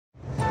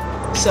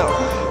So,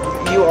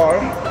 you are?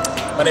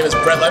 My name is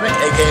Brett Lemick,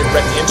 aka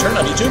Brett the Intern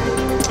on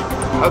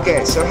YouTube.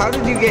 Okay, so how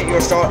did you get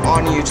your start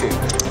on YouTube?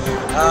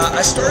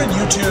 I started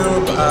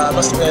YouTube,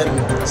 must have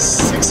been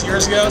 7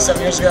 years ago,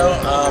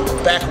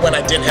 back when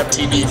I didn't have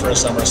TV for a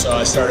summer, so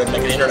I started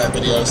making internet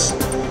videos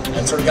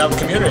and sort of got in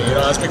the community. You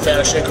know, I was a big fan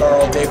of Shay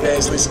Carl, Dave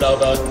Days, Lisa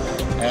Nova,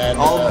 and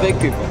all the big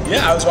people.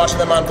 Yeah, I was watching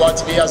them on Blog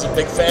TV. I was a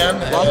big fan.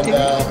 Blog TV?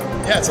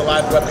 Yeah, it's a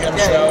live webcam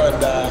show,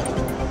 and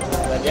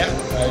then yeah,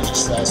 I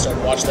just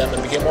started watching them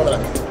and became one of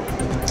them.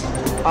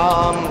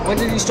 When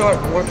did you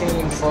start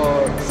working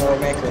for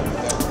Maker?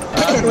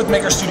 I've been with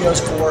Maker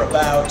Studios for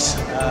about,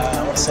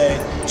 I want to say,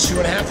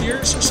 2.5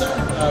 years or so,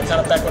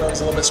 kind of back when I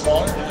was a little bit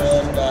smaller,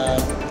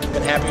 and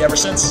been happy ever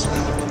since.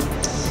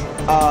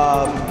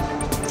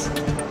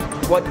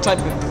 What type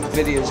of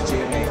videos do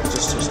you make?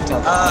 Just tell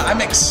me. I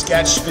make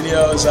sketch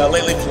videos,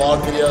 lately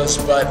vlog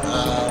videos, but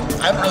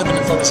I haven't really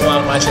been focusing a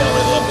lot on my channel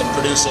lately. I've been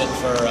producing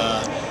for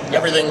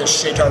everything that's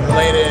Shay Tard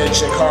related,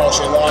 Shay Carl,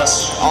 Shay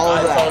Lost,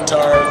 iPhone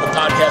Tard, the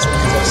podcast when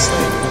you go to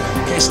sleep,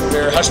 Case of the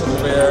Beer, Hush with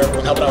the Beer,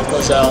 helping out with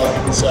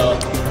Gozelle, so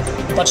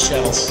a bunch of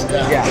channels.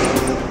 Yeah.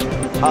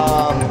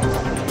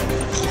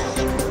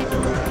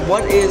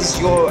 What is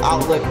your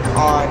outlook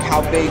on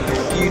how big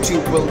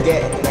YouTube will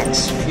get in the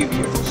next few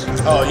years?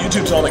 Oh,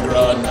 YouTube's only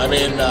growing. I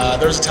mean,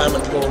 there was a time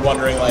when people were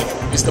wondering, like,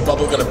 is the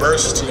bubble going to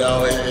burst? You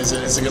know, is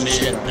it going to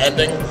be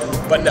ending?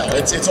 But no,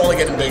 it's only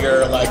getting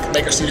bigger. Like,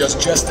 Maker Studios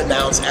just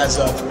announced as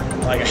of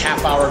like a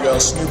half hour ago,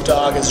 Snoop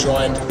Dogg has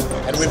joined,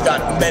 and we've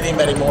got many,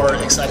 many more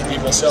exciting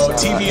people. So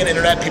TV and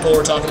internet, people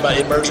were talking about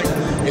it merging.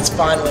 It's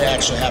finally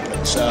actually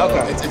happening. So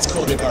it's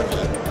cool to be a part of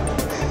it.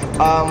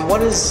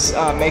 What is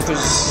Maker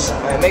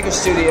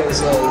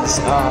Studios'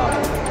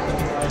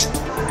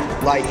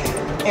 like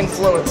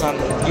influence on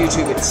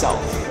YouTube itself?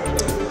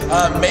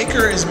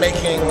 Maker is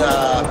making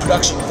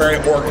production very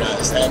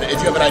organized, and if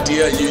you have an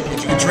idea, if you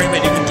can dream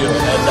it, you can do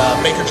it,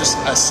 and Maker just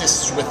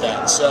assists with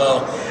that.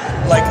 So,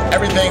 like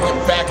everything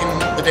back in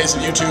the days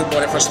of YouTube,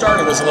 when it first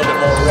started, was a little bit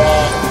more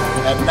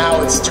raw, and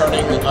now it's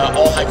turning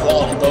all high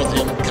quality, both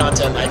in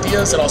content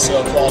ideas and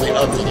also quality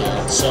of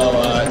video.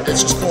 So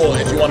it's just cool.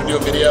 If you want to do a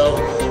video,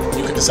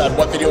 you can decide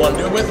what video you want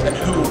to do it with, and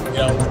who, you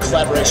know,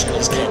 collaboration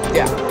is king.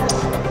 Yeah.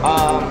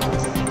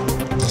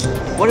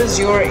 What is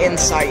your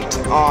insight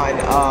on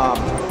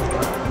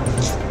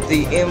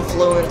the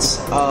influence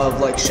of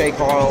like Shay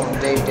Carl and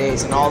Dave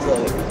Days and all the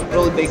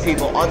really big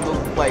people on the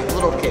like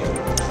little kid?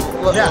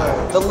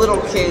 The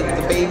little kid,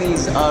 the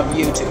babies of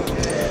YouTube.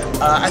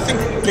 I think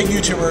big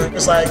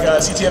YouTubers like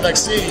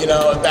CTFXC, you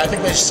know, I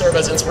think they serve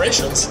as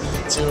inspirations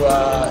to you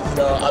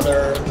know,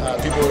 other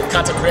people,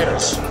 content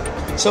creators.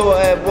 So,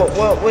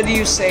 what do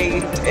you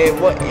say?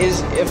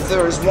 If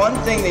there is one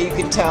thing that you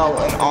could tell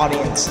an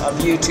audience of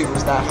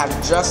YouTubers that have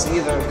just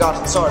either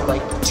gotten started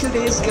like 2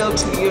 days ago,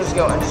 2 years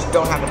ago, and just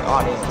don't have an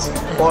audience,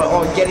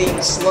 or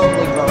getting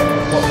slowly growing,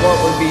 what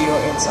would be your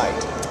insight?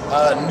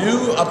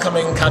 New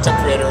upcoming content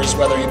creators,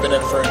 whether you've been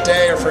in for a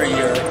day or for a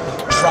year,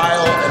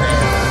 trial and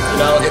error. You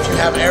know, if you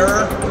have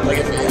error,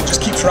 like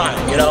just keep trying.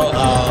 You know,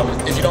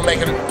 if you don't make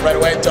it right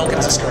away, don't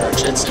get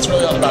discouraged. It's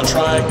really all about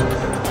trying.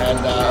 And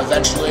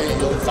eventually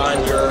you'll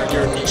find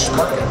your niche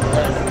market.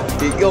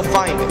 Yeah. You'll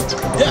find it.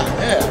 Yeah.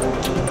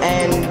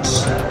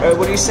 And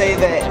would you say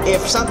that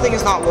if something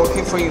is not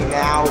working for you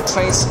now,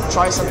 try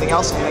something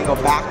else and then go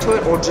back to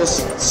it, or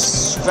just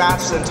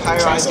scratch the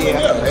entire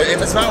idea?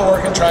 If it's not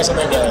working, try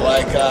something new.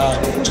 Like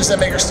just at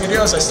Maker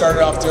Studios, I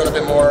started off doing a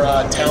bit more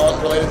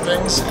talent-related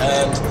things,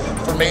 and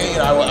for me, you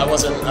know, I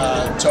wasn't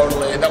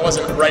that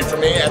wasn't right for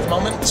me at the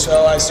moment.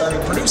 So I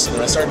started producing,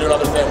 and I started doing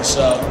other things.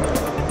 So.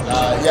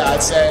 Yeah,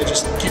 I'd say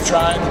just keep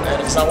trying, and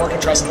if it's not working,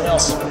 try something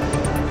else.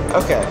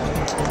 Okay.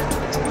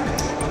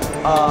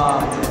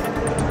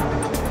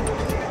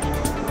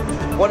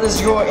 What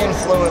is your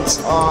influence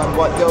on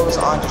what goes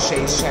on to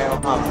Shay's channel?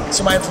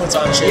 So my influence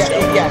on Shay's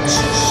channel? Yeah,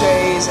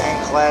 Shay's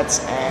and Colette's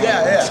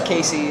and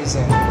Casey's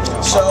and. You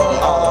know, so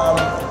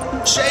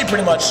Shay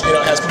pretty much, you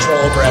know, has control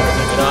over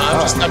everything. You know,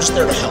 I'm just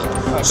there to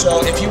help.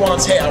 So if he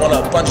wants, hey, I want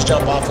to bungee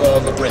jump off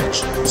of a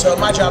bridge. So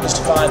my job is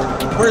to find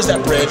where's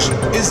that bridge?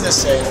 Is this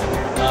safe?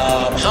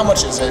 How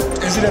much is it?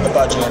 Is it in the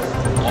budget?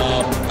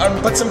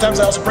 But sometimes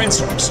I also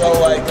brainstorm. So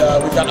like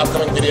we've got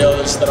upcoming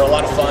videos that are a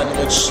lot of fun,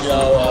 which you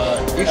know,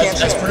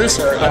 as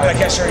producer, I mean I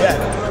can't share yet.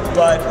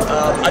 But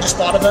I just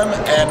thought of them,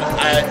 and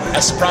I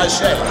surprised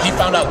Shay. He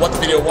found out what the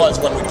video was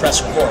when we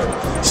pressed record.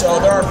 So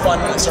there are fun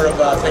sort of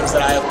things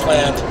that I have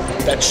planned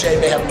that Shay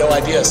may have no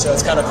idea. So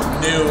it's kind of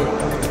new.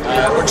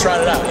 We're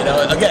trying it out. You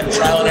know, again,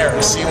 trial and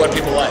error. See what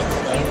people like.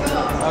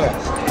 Okay.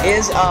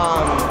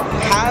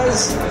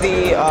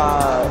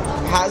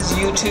 Has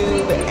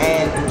YouTube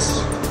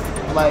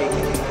and like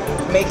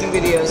making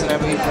videos and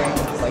everything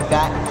like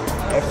that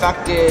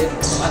affected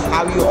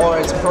how you are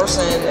as a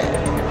person,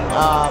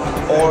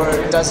 or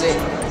does it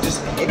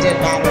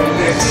didn't matter? You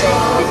did the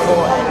same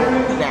before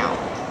and now.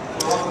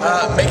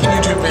 Making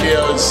YouTube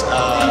videos.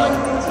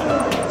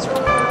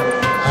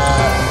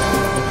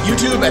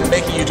 YouTube and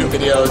making YouTube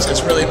videos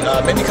has really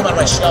made me come out of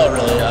my shell,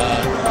 really.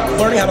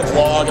 Learning how to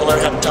vlog and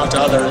learning how to talk to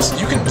others,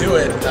 you can do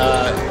it,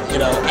 you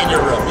know, in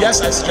your room. Yes,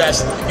 I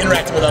suggest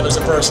interacting with others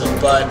in person,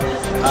 but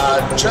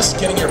just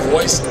getting your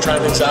voice and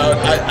trying things out.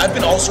 I've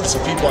been all sorts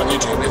of people on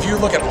YouTube. If you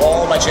look at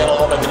all my channel,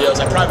 all my videos,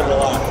 I private a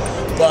lot.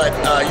 But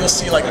you'll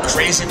see like a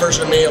crazy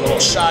version of me, a little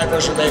shy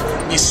version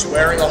of me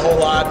swearing a whole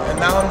lot, and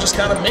now I'm just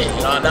kind of me.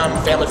 You know, now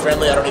I'm family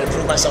friendly. I don't need to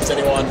prove myself to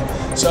anyone.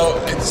 So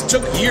it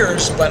took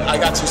years, but I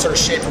got to sort of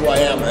shape who I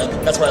am,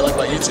 and that's what I like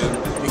about YouTube.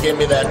 It gave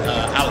me that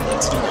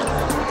outlet to do that.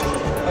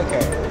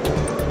 Okay.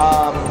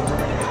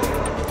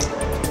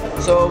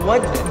 So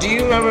what? Do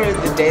you remember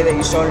the day that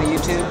you started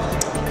YouTube?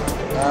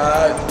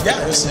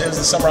 Yeah, it was the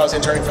summer I was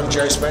interning for the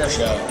Jerry Springer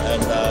Show,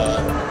 and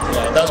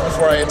yeah, that was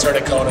before I interned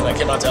at Conan. I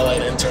came out to LA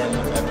to intern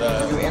at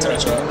the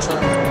Internet Show.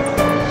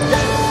 Yeah,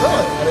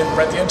 really? I mean,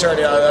 Brett the Intern.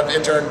 Yeah, I've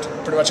interned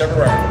pretty much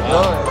everywhere.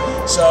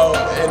 Really? So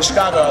in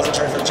Chicago, I was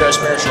interning for the Jerry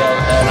Springer Show,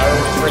 and I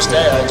remember the first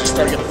day I just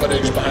started getting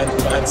footage behind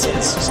the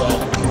scenes. So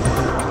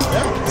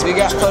yeah. So you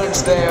got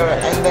footage there,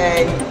 and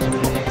then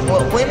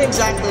when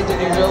exactly did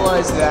you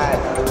realize that?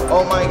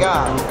 Oh my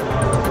God,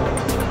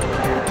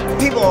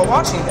 people are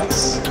watching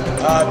this.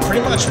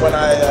 Pretty much when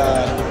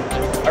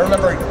I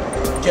remember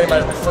getting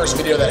my first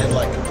video that had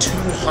like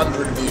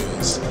 200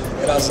 views,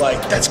 and I was like,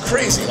 that's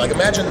crazy. Like,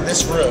 imagine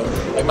this room.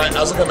 Like,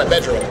 I was looking at my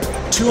bedroom,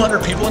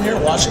 200 people in here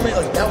watching me.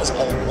 Like, that was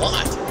a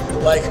lot.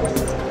 Like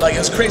it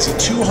was crazy.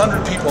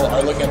 200 people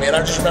are looking at me, and I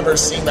just remember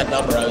seeing that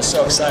number. I was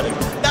so excited.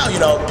 Now, you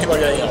know, people are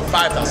getting,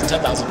 5,000,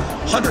 10,000,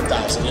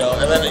 100,000,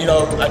 and then,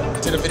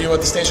 I did a video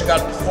at the station,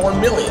 got 4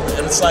 million,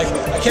 and it's like,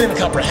 I can't even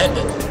comprehend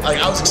it. Like,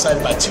 I was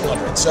excited by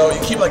 200. So you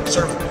keep, like,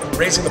 sort of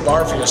raising the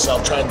bar for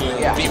yourself, trying to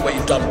beat what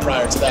you've done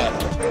prior to that.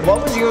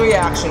 What was your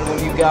reaction when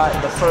you got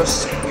your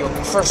first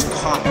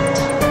comment?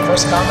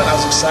 First comment, I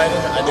was excited.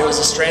 I knew it was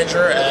a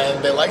stranger,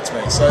 and they liked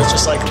me. So it's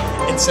just like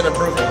instant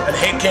improvement. And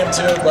hate came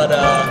too, but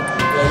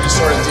you just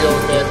sort of deal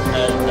with it,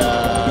 and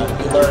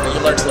you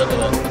learn to live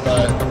with it.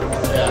 But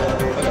yeah.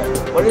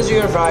 Okay. What is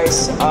your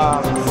advice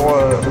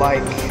for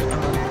like?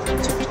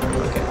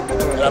 Okay.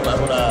 And I'm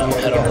gonna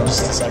head over in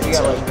just a second.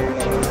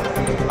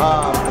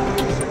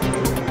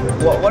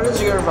 What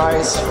is your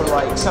advice for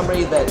like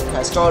somebody that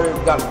has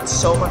got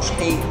so much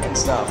hate and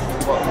stuff?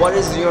 What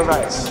is your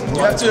advice?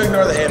 You have to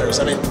ignore the haters.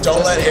 I mean,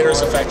 don't let haters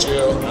affect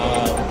you.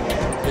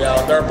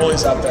 There are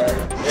bullies out there.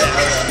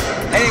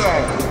 Yeah.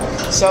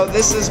 Anyway, so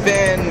this has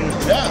been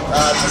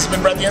this has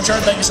been Brett the Intern.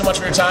 Thank you so much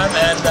for your time,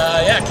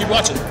 and keep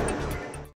watching.